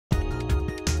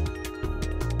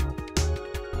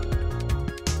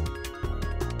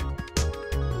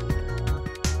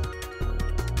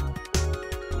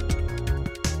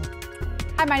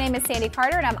Hi, my name is Sandy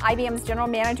Carter, and I'm IBM's General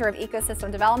Manager of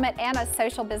Ecosystem Development and a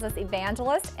Social Business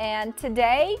Evangelist. And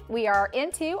today we are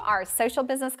into our Social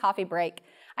Business Coffee Break.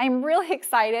 I'm really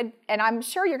excited, and I'm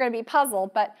sure you're going to be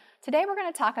puzzled, but today we're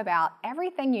going to talk about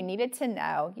everything you needed to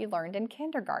know you learned in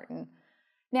kindergarten.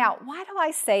 Now, why do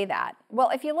I say that? Well,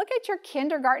 if you look at your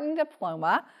kindergarten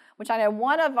diploma, which I know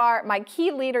one of my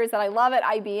key leaders that I love at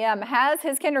IBM has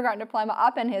his kindergarten diploma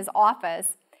up in his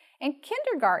office. In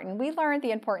kindergarten, we learned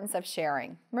the importance of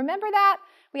sharing. Remember that?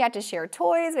 We had to share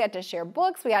toys, we had to share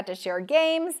books, we had to share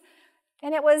games.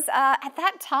 And it was, at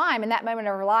that time, in that moment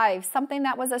of our lives, something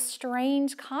that was a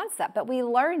strange concept, but we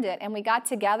learned it and we got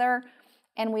together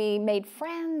and we made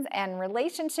friends and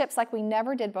relationships like we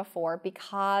never did before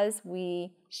because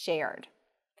we shared.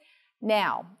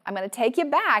 Now, I'm going to take you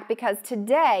back because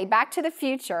today, Back to the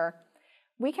Future,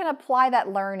 we can apply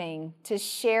that learning to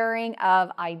sharing of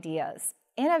ideas.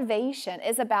 Innovation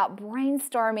is about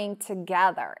brainstorming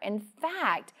together. In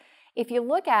fact, if you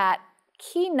look at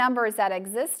key numbers that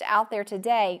exist out there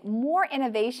today, more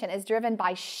innovation is driven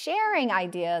by sharing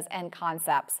ideas and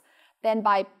concepts than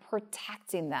by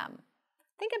protecting them.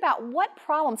 Think about what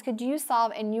problems could you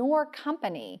solve in your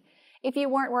company if you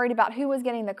weren't worried about who was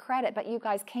getting the credit, but you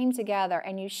guys came together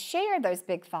and you shared those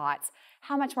big thoughts,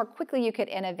 how much more quickly you could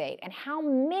innovate and how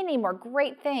many more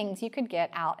great things you could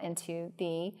get out into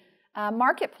the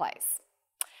marketplace.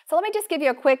 So let me just give you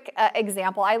a quick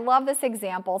example. I love this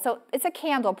example. So it's a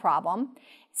candle problem.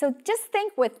 So just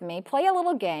think with me, play a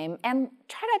little game, and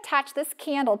try to attach this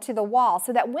candle to the wall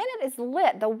so that when it is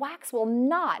lit, the wax will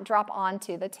not drop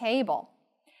onto the table.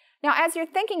 Now, as you're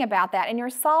thinking about that and you're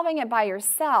solving it by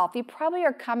yourself, you probably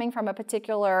are coming from a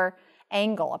particular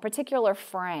angle, a particular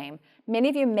frame. Many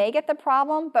of you may get the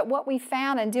problem, but what we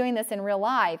found in doing this in real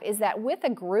life is that with a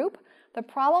group, the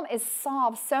problem is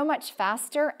solved so much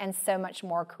faster and so much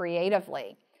more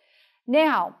creatively.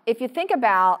 Now, if you think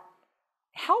about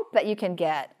help that you can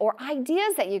get or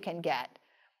ideas that you can get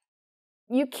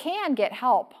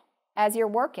help as you're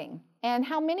working. And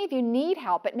how many of you need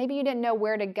help, but maybe you didn't know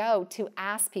where to go to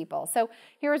ask people. So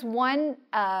here's one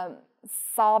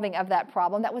solving of that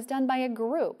problem that was done by a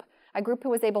group who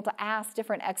was able to ask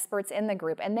different experts in the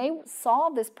group, and they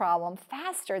solved this problem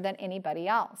faster than anybody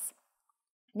else.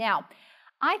 Now,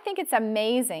 I think it's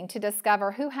amazing to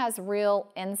discover who has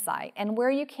real insight and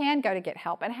where you can go to get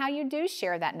help and how you do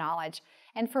share that knowledge.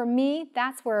 And for me,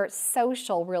 that's where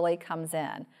social really comes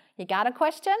in. You got a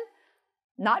question?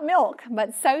 Not milk,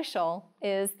 but social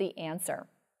is the answer.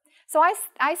 So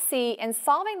I see in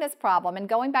solving this problem and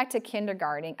going back to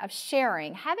kindergarten of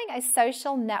sharing, having a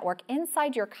social network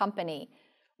inside your company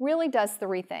really does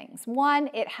three things. One,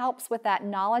 it helps with that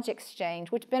knowledge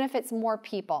exchange, which benefits more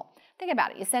people. Think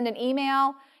about it. You send an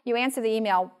email, you answer the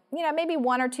email, maybe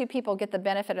one or two people get the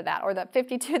benefit of that, or the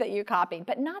 52 that you copied,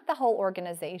 but not the whole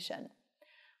organization.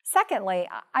 Secondly,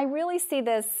 I really see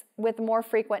this with more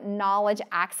frequent knowledge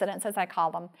accidents, as I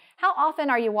call them. How often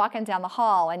are you walking down the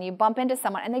hall and you bump into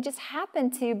someone and they just happen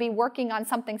to be working on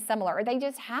something similar, or they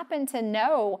just happen to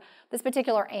know this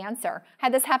particular answer? I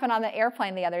had this happen on the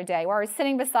airplane the other day where I was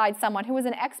sitting beside someone who was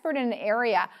an expert in an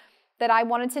area that I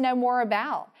wanted to know more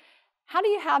about. How do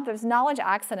you have those knowledge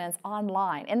accidents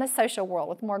online in the social world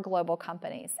with more global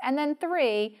companies? And then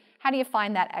three, how do you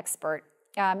find that expert?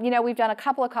 We've done a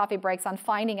couple of coffee breaks on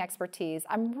finding expertise.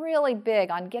 I'm really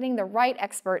big on getting the right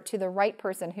expert to the right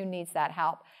person who needs that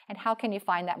help. And how can you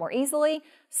find that more easily?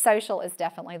 Social is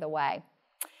definitely the way.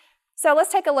 So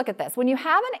let's take a look at this. When you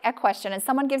have a question and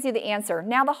someone gives you the answer,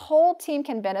 now the whole team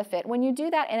can benefit when you do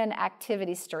that in an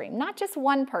activity stream. Not just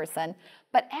one person,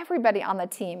 but everybody on the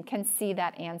team can see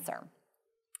that answer.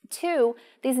 Two,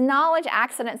 these knowledge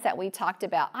accidents that we talked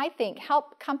about, I think,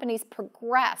 help companies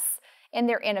progress in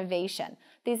their innovation.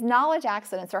 These knowledge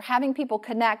accidents are having people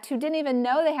connect who didn't even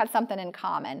know they had something in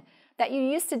common that you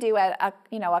used to do at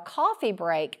a coffee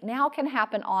break now can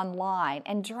happen online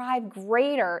and drive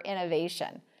greater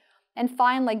innovation. And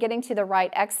finally, getting to the right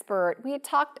expert. We had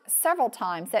talked several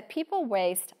times that people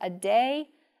waste a day,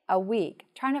 a week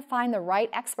trying to find the right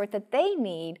expert that they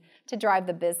need to drive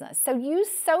the business. So use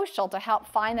social to help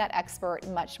find that expert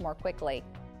much more quickly.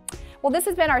 Well, this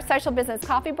has been our Social Business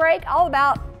Coffee Break, all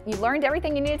about you learned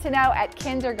everything you needed to know at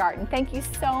kindergarten. Thank you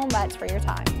so much for your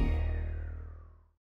time.